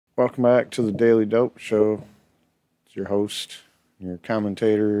Welcome back to the Daily Dope Show. It's your host, your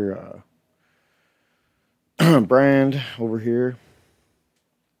commentator, Brand over here.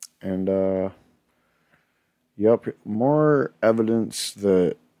 And, more evidence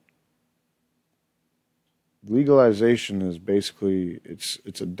that legalization is basically,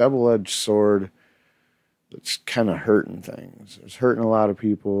 it's a double-edged sword that's kind of hurting things. It's hurting a lot of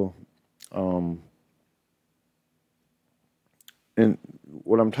people. And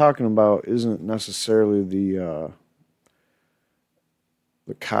what I'm talking about isn't necessarily the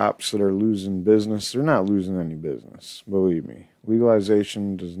cops that are losing business. They're not losing any business, believe me.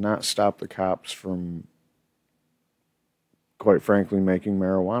 Legalization does not stop the cops from, quite frankly, making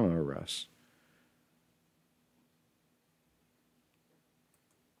marijuana arrests.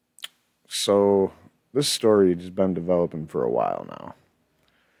 So this story has been developing for a while now.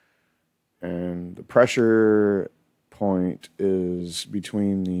 And the pressure point is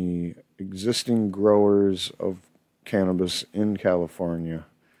between the existing growers of cannabis in California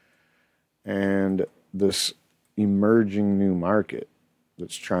and this emerging new market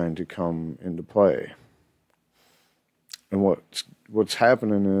that's trying to come into play. And what's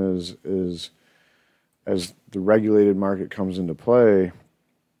happening is as the regulated market comes into play,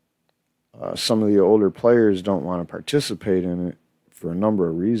 some of the older players don't want to participate in it for a number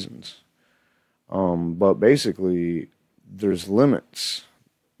of reasons. But basically, there's limits.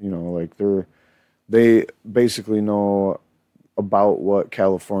 They basically know about what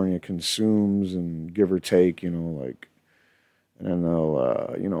California consumes and give or take, and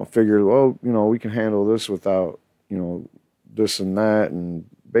they'll, figure, well, we can handle this without, this and that, and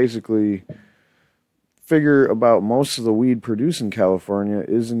basically figure about most of the weed produced in California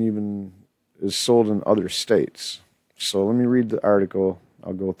is sold in other states. So let me read the article.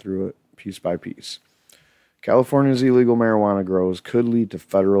 I'll go through it piece by piece. California's illegal marijuana grows could lead to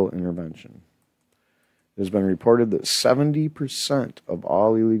federal intervention. It has been reported that 70% of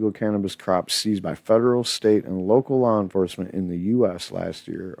all illegal cannabis crops seized by federal, state, and local law enforcement in the U.S. last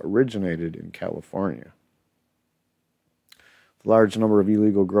year originated in California. The large number of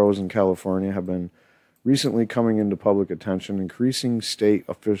illegal grows in California have been recently coming into public attention, increasing state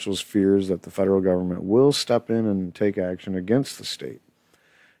officials' fears that the federal government will step in and take action against the state.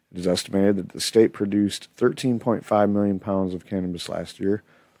 It is estimated that the state produced 13.5 million pounds of cannabis last year,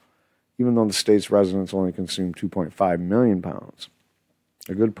 even though the state's residents only consumed 2.5 million pounds.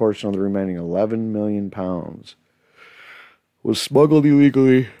 A good portion of the remaining 11 million pounds was smuggled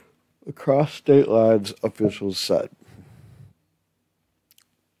illegally across state lines, officials said.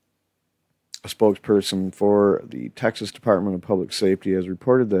 A spokesperson for the Texas Department of Public Safety has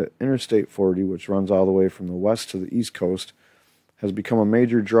reported that Interstate 40, which runs all the way from the west to the east coast, has become a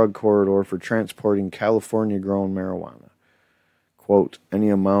major drug corridor for transporting California-grown marijuana. Quote, any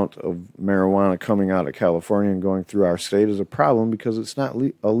amount of marijuana coming out of California and going through our state is a problem because it's not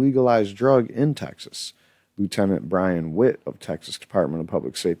a legalized drug in Texas, Lieutenant Brian Witt of Texas Department of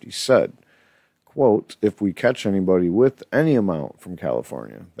Public Safety said. Quote, if we catch anybody with any amount from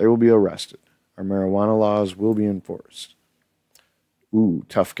California, they will be arrested. Our marijuana laws will be enforced. Ooh,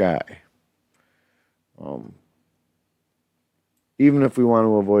 tough guy. Even if we want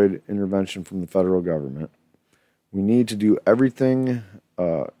to avoid intervention from the federal government, we need to do everything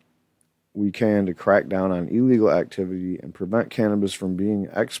we can to crack down on illegal activity and prevent cannabis from being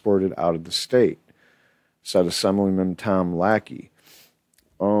exported out of the state, said Assemblyman Tom Lackey.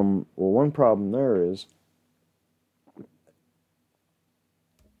 One problem there is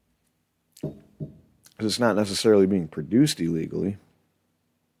it's not necessarily being produced illegally.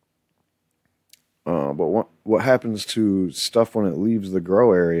 But what happens to stuff when it leaves the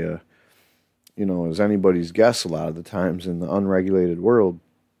grow area, is anybody's guess a lot of the times in the unregulated world.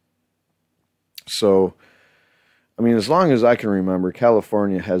 So, as long as I can remember,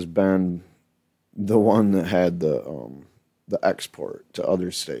 California has been the one that had the export to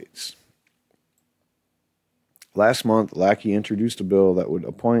other states. Last month, Lackey introduced a bill that would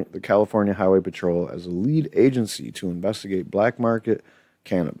appoint the California Highway Patrol as a lead agency to investigate black market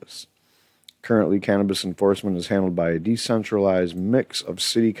cannabis. Currently, cannabis enforcement is handled by a decentralized mix of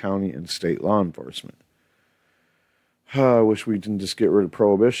city, county, and state law enforcement. I wish we didn't just get rid of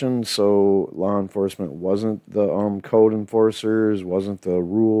prohibition, so law enforcement wasn't the code enforcers, wasn't the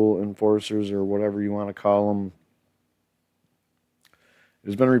rule enforcers, or whatever you want to call them. It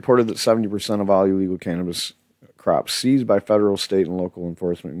has been reported that 70% of all illegal cannabis crops seized by federal, state, and local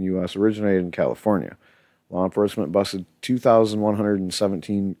enforcement in the U.S. originated in California. Law enforcement busted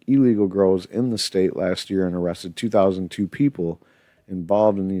 2,117 illegal grows in the state last year and arrested 2,002 people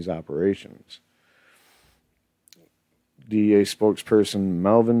involved in these operations. DEA spokesperson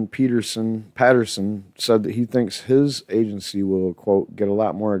Melvin Patterson said that he thinks his agency will, quote, get a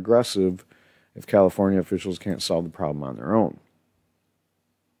lot more aggressive if California officials can't solve the problem on their own.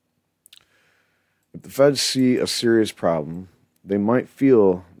 If the feds see a serious problem, they might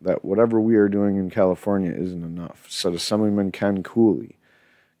feel that whatever we are doing in California isn't enough, said Assemblyman Ken Cooley.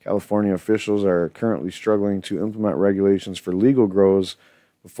 California officials are currently struggling to implement regulations for legal grows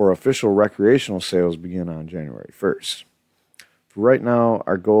before official recreational sales begin on January 1st. For right now,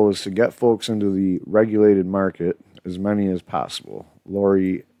 our goal is to get folks into the regulated market, as many as possible,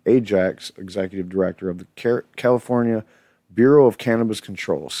 Lori Ajax, executive director of the California Bureau of Cannabis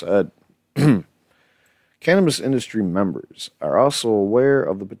Control, said. Cannabis industry members are also aware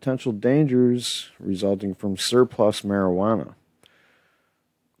of the potential dangers resulting from surplus marijuana.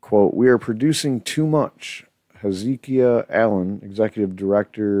 Quote, we are producing too much. Hezekiah Allen, executive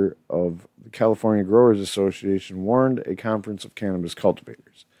director of the California Growers Association, warned a conference of cannabis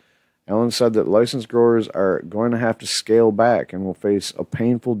cultivators. Allen said that licensed growers are going to have to scale back and will face a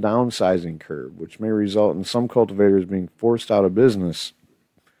painful downsizing curve, which may result in some cultivators being forced out of business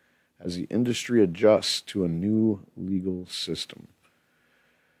as the industry adjusts to a new legal system.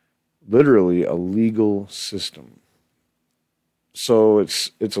 Literally a legal system. So it's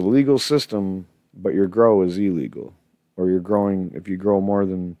a legal system, but your grow is illegal. Or you're growing, if you grow more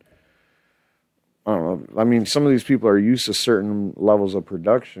than, I don't know. I mean, some of these people are used to certain levels of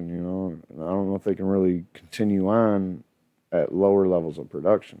production, you know. And I don't know if they can really continue on at lower levels of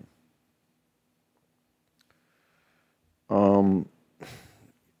production.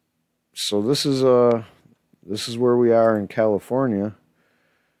 So this is where we are in California.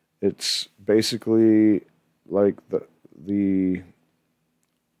 It's basically like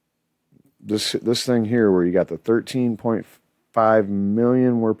this thing here where you got the 13.5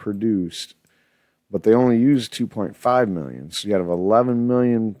 million were produced, but they only used 2.5 million. So you have 11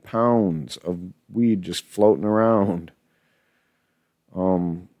 million pounds of weed just floating around.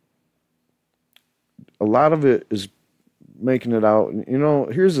 A lot of it is making it out. You know,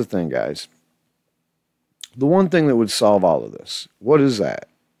 here's the thing, guys. The one thing that would solve all of this, what is that?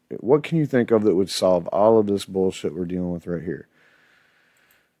 What can you think of that would solve all of this bullshit we're dealing with right here?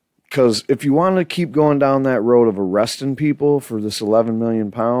 Because if you want to keep going down that road of arresting people for this 11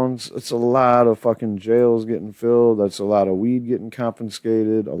 million pounds, it's a lot of fucking jails getting filled. That's a lot of weed getting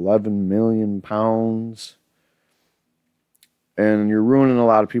confiscated. 11 million pounds. And you're ruining a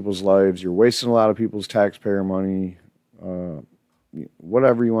lot of people's lives. You're wasting a lot of people's taxpayer money.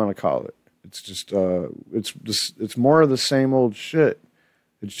 Whatever you want to call it. It's just, it's more of the same old shit.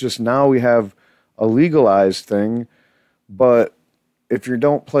 It's just now we have a legalized thing, but if you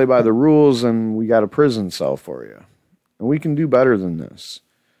don't play by the rules, then we got a prison cell for you. And we can do better than this.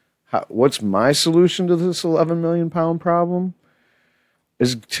 What's my solution to this 11 million pound problem?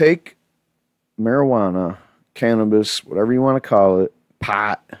 Is take marijuana, cannabis, whatever you want to call it,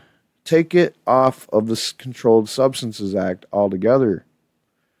 pot, take it off of the Controlled Substances Act altogether.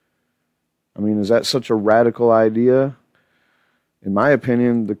 I mean, is that such a radical idea? In my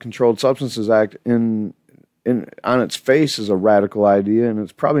opinion, the Controlled Substances Act on its face is a radical idea, and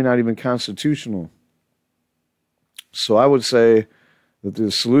it's probably not even constitutional. So I would say that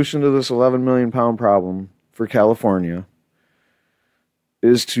the solution to this 11 million pound problem for California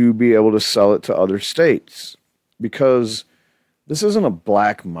is to be able to sell it to other states. Because this isn't a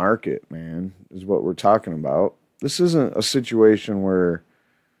black market, man, is what we're talking about. This isn't a situation where,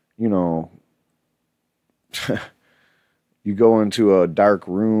 you know, you go into a dark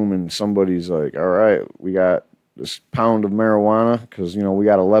room and somebody's like, all right, we got this pound of marijuana because, you know, we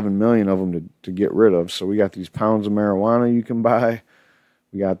got 11 million of them to get rid of. So we got these pounds of marijuana you can buy.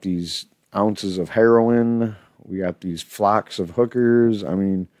 We got these ounces of heroin. We got these flocks of hookers. I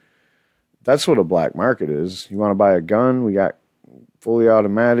mean, that's what a black market is. You want to buy a gun? We got fully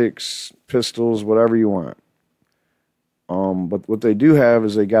automatics, pistols, whatever you want. But what they do have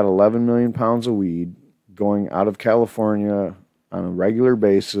is they got 11 million pounds of weed going out of California on a regular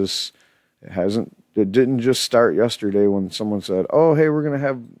basis. It didn't just start yesterday when someone said, oh, hey, we're going to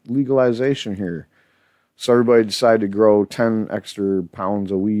have legalization here. So everybody decided to grow 10 extra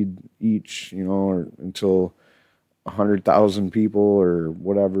pounds of weed each, you know, or until 100,000 people or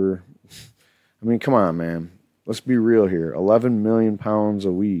whatever. I mean, come on, man. Let's be real here. 11 million pounds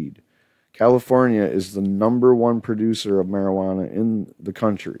of weed. California is the #1 producer of marijuana in the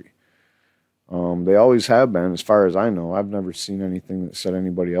country. They always have been, as far as I know. I've never seen anything that said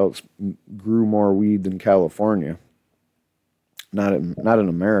anybody else grew more weed than California. Not in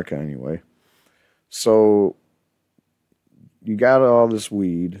America, anyway. So you got all this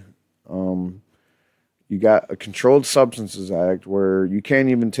weed. You You got a Controlled Substances Act where you can't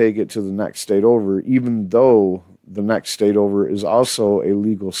even take it to the next state over, even though the next state over is also a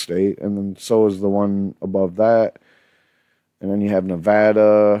legal state, and then so is the one above that. And then you have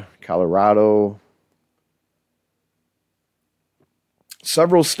Nevada, Colorado,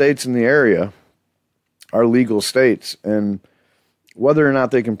 several states in the area are legal states, and whether or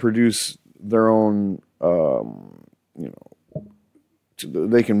not they can produce their own,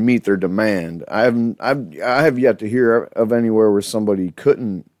 they can meet their demand. I have yet to hear of anywhere where somebody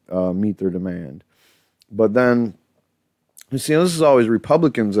couldn't meet their demand. But then, you see, this is always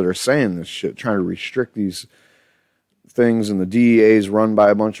Republicans that are saying this shit, trying to restrict these things, and the DEA is run by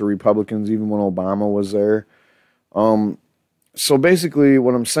a bunch of Republicans, even when Obama was there. So basically,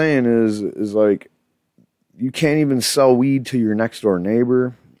 what I'm saying is like, you can't even sell weed to your next door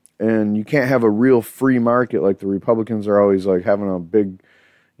neighbor, and you can't have a real free market like the Republicans are always like having a big,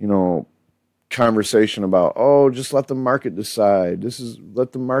 conversation about. Oh, just let the market decide.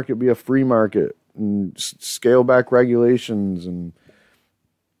 Let the market be a free market, and scale back regulations, and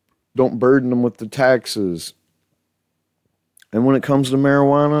don't burden them with the taxes. And when it comes to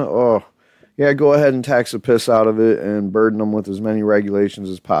marijuana, oh, yeah, go ahead and tax the piss out of it and burden them with as many regulations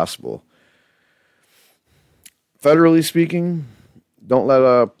as possible. Federally speaking, don't let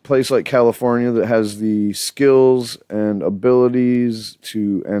a place like California that has the skills and abilities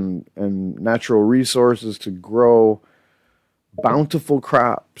to and natural resources to grow bountiful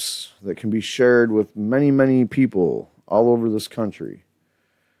crops that can be shared with many, many people all over this country.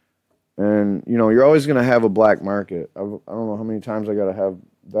 And, you're always going to have a black market. I don't know how many times I got to have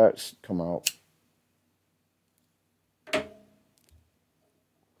that come out.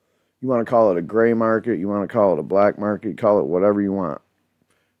 You want to call it a gray market, you want to call it a black market, call it whatever you want.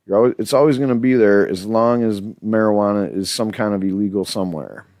 It's always going to be there as long as marijuana is some kind of illegal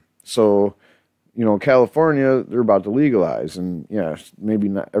somewhere. So, California, they're about to legalize, and yeah, maybe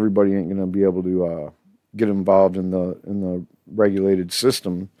not everybody ain't going to be able to get involved in the regulated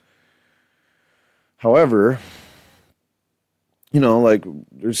system. However,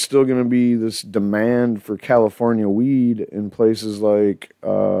 there's still going to be this demand for California weed in places like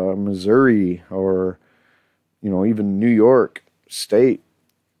Missouri or, even New York State,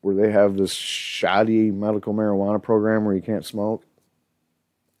 where they have this shoddy medical marijuana program where you can't smoke.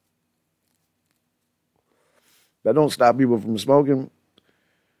 That don't stop people from smoking.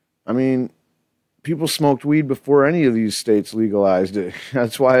 I mean, people smoked weed before any of these states legalized it.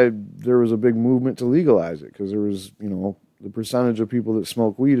 That's why there was a big movement to legalize it, because there was, the percentage of people that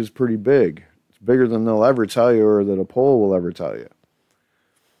smoke weed is pretty big. It's bigger than they'll ever tell you, or that a poll will ever tell you.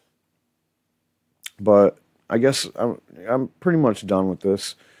 But I guess I'm pretty much done with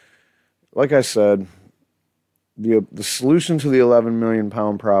this. Like I said, the solution to the 11 million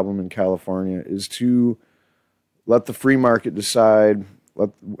pound problem in California is to let the free market decide.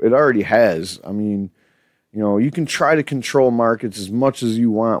 It already has. I mean, you can try to control markets as much as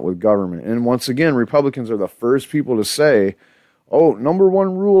you want with government. And once again, Republicans are the first people to say, oh, number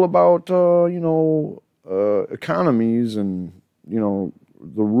one rule about, economies and,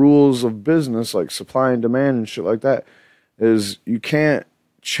 the rules of business, like supply and demand and shit like that, is you can't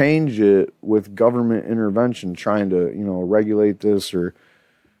change it with government intervention trying to, regulate this or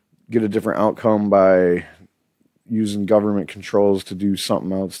get a different outcome by using government controls to do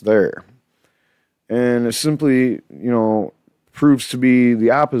something else there. And it simply, proves to be the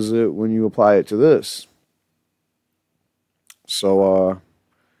opposite when you apply it to this. So,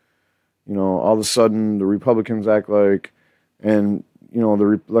 all of a sudden the Republicans act like, and,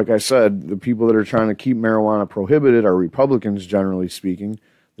 like I said, the people that are trying to keep marijuana prohibited are Republicans, generally speaking.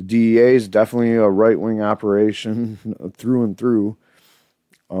 The DEA is definitely a right-wing operation through and through.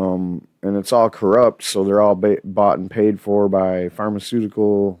 And it's all corrupt, so they're all bought and paid for by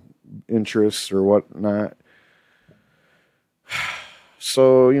pharmaceutical interests or whatnot.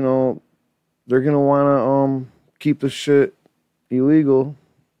 So, they're going to want to keep the shit illegal,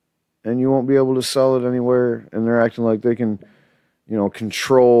 and you won't be able to sell it anywhere, and they're acting like they can,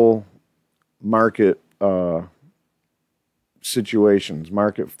 control market situations,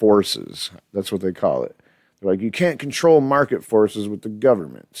 market forces. That's what they call it. They're like, you can't control market forces with the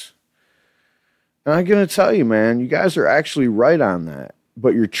government. And I'm going to tell you, man, you guys are actually right on that.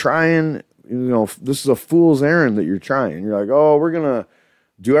 But you're trying, this is a fool's errand that you're trying. You're like, oh, we're going to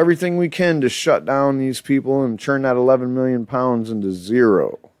do everything we can to shut down these people and turn that 11 million pounds into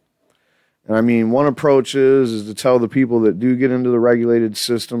zero. And I mean, one approach is to tell the people that do get into the regulated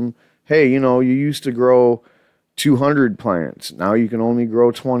system, hey, you used to grow 200 plants. Now you can only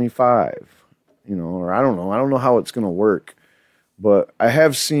grow 25, or I don't know. I don't know how it's going to work. But I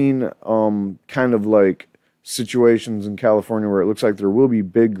have seen kind of like situations in California where it looks like there will be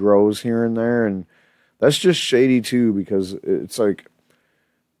big grows here and there, and that's just shady too, because it's like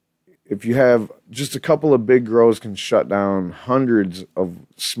if you have just a couple of big grows can shut down hundreds of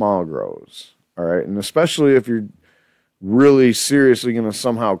small grows. All right. And especially if you're really seriously going to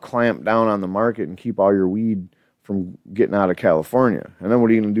somehow clamp down on the market and keep all your weed from getting out of California. And then what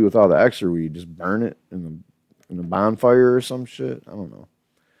are you going to do with all the extra weed? Just burn it in a bonfire or some shit? I don't know.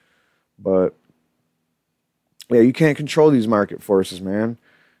 But yeah, you can't control these market forces, man.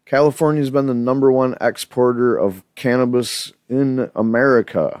 California's been the #1 exporter of cannabis in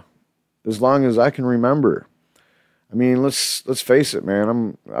America as long as I can remember. I mean, let's face it,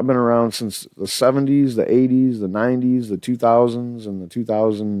 man. I've been around since the 70s, the 80s, the 90s, the 2000s, and the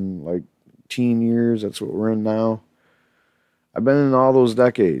 2000 like teen years. That's what we're in now. I've been in all those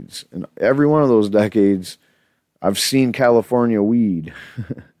decades, and every one of those decades, I've seen California weed,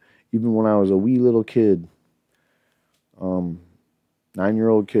 even when I was a wee little kid.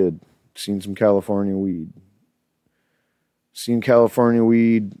 9-year-old kid, seen some California weed. Seen California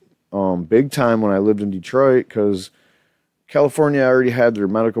weed big time when I lived in Detroit, because California already had their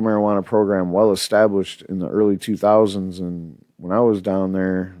medical marijuana program well established in the early 2000s. And when I was down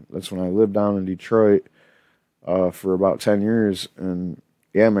there, that's when I lived down in Detroit for about 10 years. And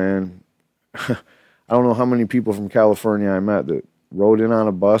yeah, man, I don't know how many people from California I met that rode in on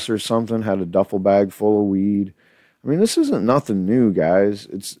a bus or something, had a duffel bag full of weed. I mean, this isn't nothing new, guys.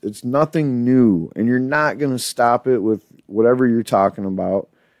 It's nothing new, and you're not going to stop it with whatever you're talking about.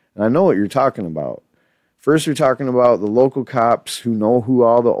 And I know what you're talking about. First, you're talking about the local cops who know who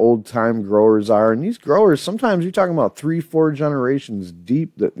all the old-time growers are. And these growers, sometimes you're talking about 3-4 generations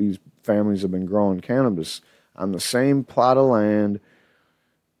deep that these families have been growing cannabis on the same plot of land.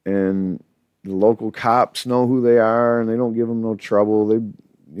 And the local cops know who they are, and they don't give them no trouble.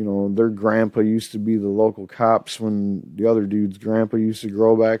 Their grandpa used to be the local cops when the other dude's grandpa used to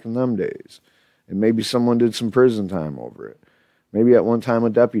grow back in them days. And maybe someone did some prison time over it. Maybe at one time a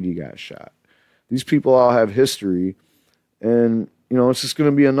deputy got shot. These people all have history, and, it's just going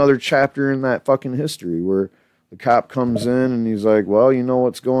to be another chapter in that fucking history where the cop comes in and he's like, well, you know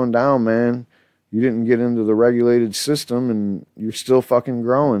what's going down, man. You didn't get into the regulated system, and you're still fucking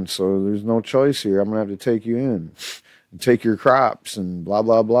growing, so there's no choice here. I'm going to have to take you in and take your crops and blah,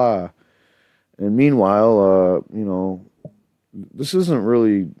 blah, blah. And meanwhile, this isn't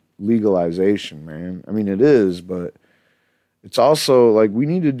really legalization, man. I mean, it is, but it's also like we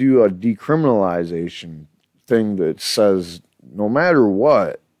need to do a decriminalization thing that says no matter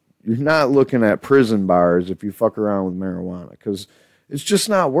what, you're not looking at prison bars if you fuck around with marijuana, because it's just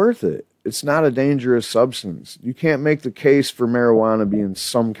not worth it. It's not a dangerous substance. You can't make the case for marijuana being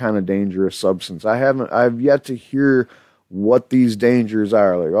some kind of dangerous substance. I've yet to hear what these dangers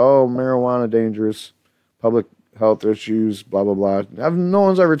are. Like, oh, marijuana dangerous, public health issues, blah, blah, blah. No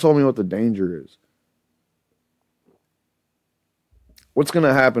one's ever told me what the danger is. What's going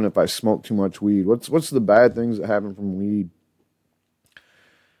to happen if I smoke too much weed? What's the bad things that happen from weed?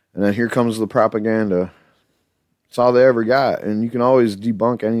 And then here comes the propaganda. It's all they ever got. And you can always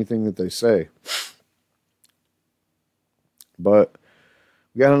debunk anything that they say. But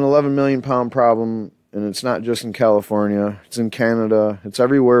we got an 11 million pound problem, and it's not just in California. It's in Canada. It's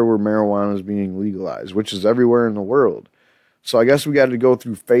everywhere where marijuana is being legalized, which is everywhere in the world. So I guess we got to go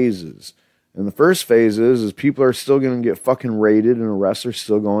through phases. And the first phase is people are still going to get fucking raided, and arrests are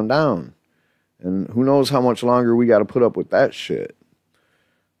still going down. And who knows how much longer we got to put up with that shit.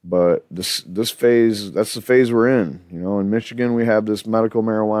 But this phase, that's the phase we're in. In Michigan, we have this medical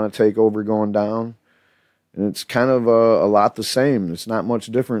marijuana takeover going down. And it's kind of a lot the same. It's not much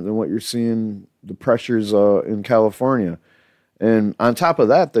different than what you're seeing, the pressures in California. And on top of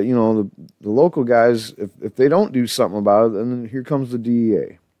that, the local guys, if they don't do something about it, then here comes the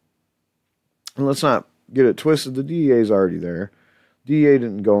DEA. And let's not get it twisted. The DEA is already there. DEA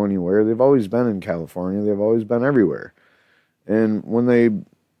didn't go anywhere. They've always been in California. They've always been everywhere. And when they,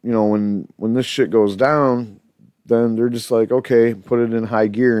 when this shit goes down, then they're just like, okay, put it in high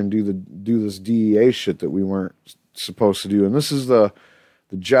gear and do this DEA shit that we weren't supposed to do. And this is the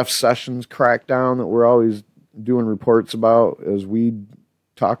Jeff Sessions crackdown that we're always doing reports about as weed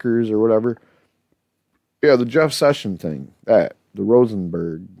talkers or whatever. Yeah, the Jeff Sessions thing. The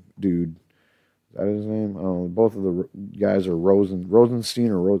Rosenberg dude. Is that his name? I don't know. Both of the guys are Rosenstein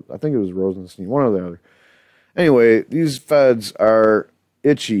or I think it was Rosenstein, one or the other. Anyway, these feds are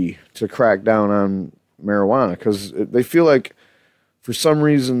itchy to crack down on marijuana because they feel like for some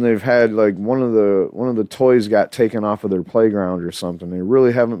reason they've had like one of the toys got taken off of their playground or something. They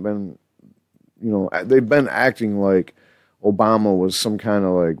really haven't been, they've been acting like Obama was some kind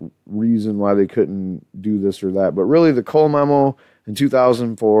of like reason why they couldn't do this or that. But really, the Cole memo in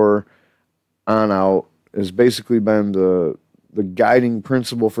 2004 on out has basically been the guiding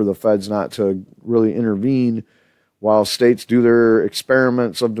principle for the feds not to really intervene while states do their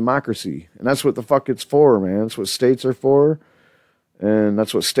experiments of democracy. And that's what the fuck it's for, man. That's what states are for. And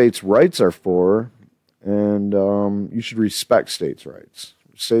that's what states' rights are for. And you should respect states' rights.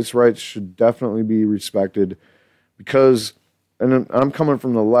 States' rights should definitely be respected because, and I'm coming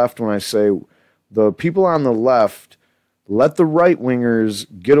from the left when I say the people on the left let the right-wingers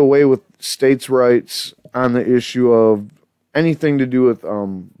get away with states' rights on the issue of anything to do with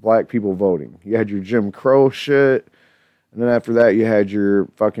black people voting. You had your Jim Crow shit, and then after that you had your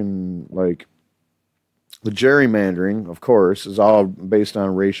fucking, like, the gerrymandering, of course, is all based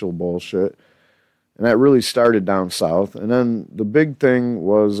on racial bullshit. And that really started down south. And then the big thing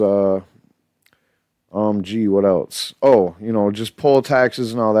was, what else? Oh, just poll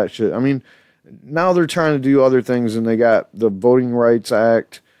taxes and all that shit. I mean, now they're trying to do other things, and they got the Voting Rights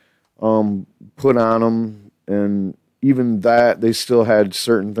Act put on them. And even that, they still had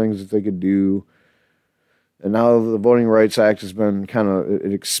certain things that they could do. And now the Voting Rights Act has been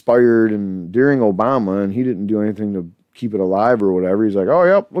it expired and during Obama, and he didn't do anything to keep it alive or whatever. He's like, oh,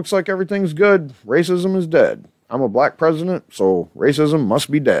 yep, looks like everything's good. Racism is dead. I'm a black president, so racism must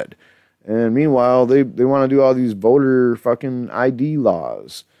be dead. And meanwhile, they want to do all these voter fucking ID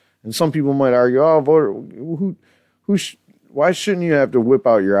laws. And some people might argue, oh, voter, why shouldn't you have to whip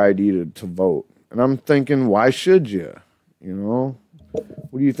out your ID to vote? And I'm thinking, why should you?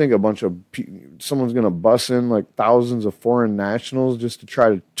 What do you think? Someone's going to bus in like thousands of foreign nationals just to try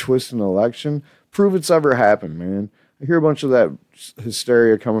to twist an election? Prove it's ever happened, man. I hear a bunch of that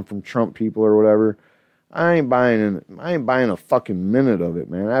hysteria coming from Trump people or whatever. I ain't buying a fucking minute of it,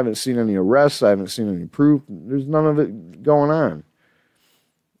 man. I haven't seen any arrests. I haven't seen any proof. There's none of it going on.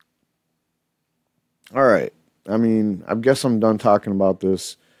 All right. I mean, I guess I'm done talking about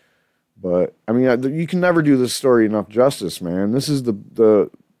this. But, I mean, you can never do this story enough justice, man. This is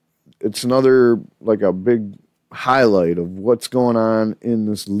it's another, like, a big highlight of what's going on in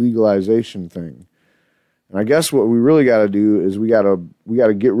this legalization thing. And I guess what we really got to do is we got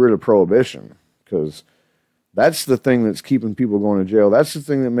to get rid of prohibition, because that's the thing that's keeping people going to jail. That's the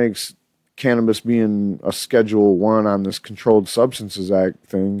thing that makes cannabis being a Schedule I on this Controlled Substances Act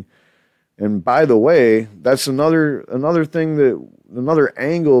thing. And by the way, that's another thing another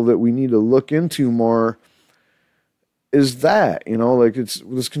angle that we need to look into more is that, like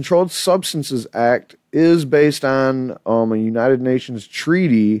this Controlled Substances Act is based on a United Nations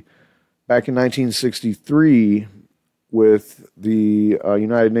treaty back in 1963 with the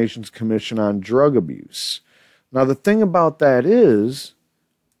United Nations Commission on Drug Abuse. Now, the thing about that is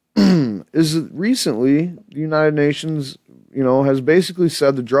that recently the United Nations, has basically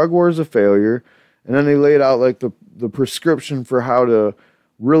said the drug war is a failure, and then they laid out like the prescription for how to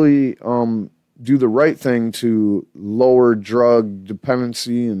really do the right thing to lower drug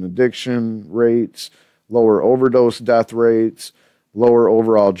dependency and addiction rates, lower overdose death rates, lower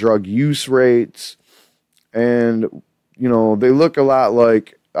overall drug use rates. And, they look a lot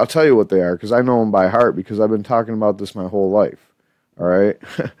like, I'll tell you what they are, because I know them by heart, because I've been talking about this my whole life. All right?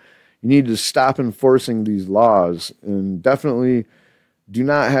 You need to stop enforcing these laws, and definitely do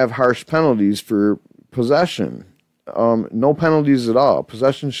not have harsh penalties for possession. No penalties at all.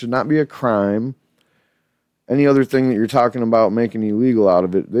 Possession should not be a crime. Any other thing that you're talking about making illegal out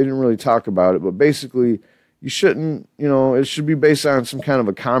of it, they didn't really talk about it, but basically you shouldn't, it should be based on some kind of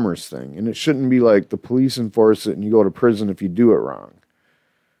a commerce thing, and it shouldn't be like the police enforce it and you go to prison if you do it wrong.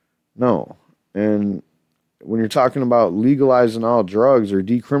 No. And when you're talking about legalizing all drugs or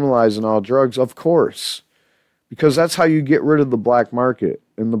decriminalizing all drugs, of course, because that's how you get rid of the black market.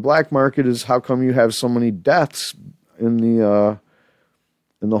 And the black market is how come you have so many deaths in the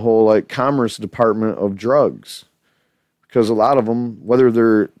whole like commerce department of drugs. Because a lot of them, whether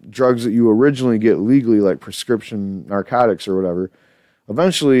they're drugs that you originally get legally, like prescription narcotics or whatever,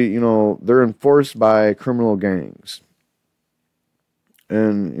 eventually, they're enforced by criminal gangs.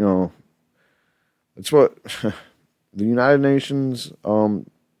 And, it's what the United Nations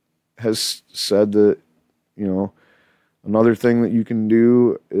has said that, another thing that you can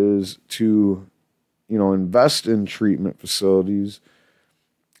do is to, invest in treatment facilities,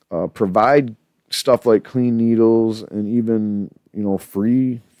 provide stuff like clean needles and even,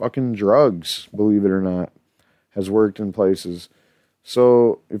 free fucking drugs, believe it or not, has worked in places.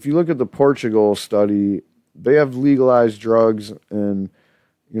 So if you look at the Portugal study, they have legalized drugs, and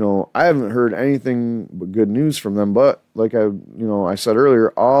I haven't heard anything but good news from them. But like I said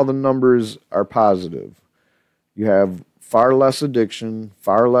earlier, all the numbers are positive. You have far less addiction,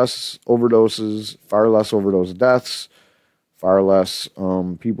 far less overdoses, far less overdose deaths, far less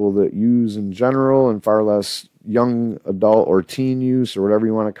people that use in general, and far less young adult or teen use, or whatever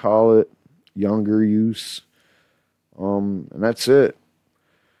you want to call it, younger use. And that's it.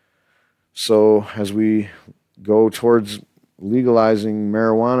 So as we go towards legalizing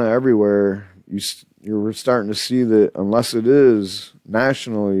marijuana everywhere, you're starting to see that unless it is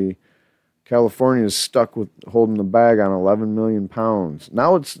nationally, California is stuck with holding the bag on 11 million pounds.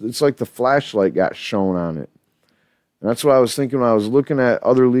 Now it's like the flashlight got shown on it. And that's what I was thinking when I was looking at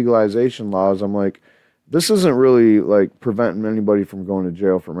other legalization laws. I'm like, this isn't really like preventing anybody from going to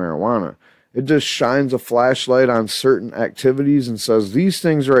jail for marijuana. It just shines a flashlight on certain activities and says these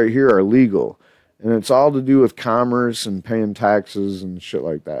things right here are legal. And it's all to do with commerce and paying taxes and shit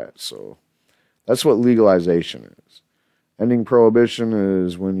like that. So that's what legalization is. Ending prohibition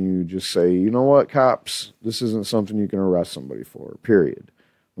is when you just say, you know what, cops, this isn't something you can arrest somebody for, period.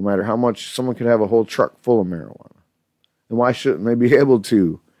 No matter how much, someone could have a whole truck full of marijuana. And why shouldn't they be able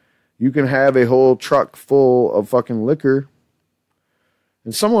to? You can have a whole truck full of fucking liquor.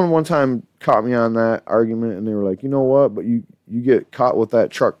 And someone one time caught me on that argument, and they were like, you know what, but you get caught with that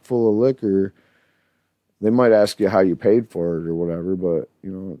truck full of liquor, they might ask you how you paid for it or whatever, but,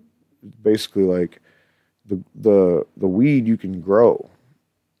 you know, it's basically like the weed you can grow.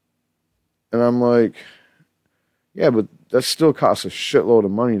 And I'm like, yeah, but that still costs a shitload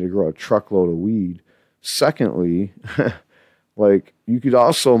of money to grow a truckload of weed. Secondly, like, you could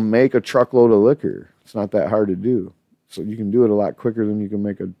also make a truckload of liquor. It's not that hard to do. So you can do it a lot quicker than you can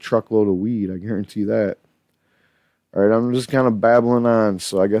make a truckload of weed. I guarantee that. All right, I'm just kind of babbling on,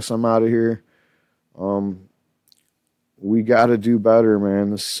 so I guess I'm out of here. We got to do better,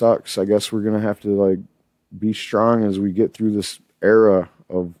 man. This sucks. I guess we're going to have to, like, be strong as we get through this era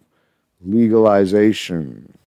of legalization.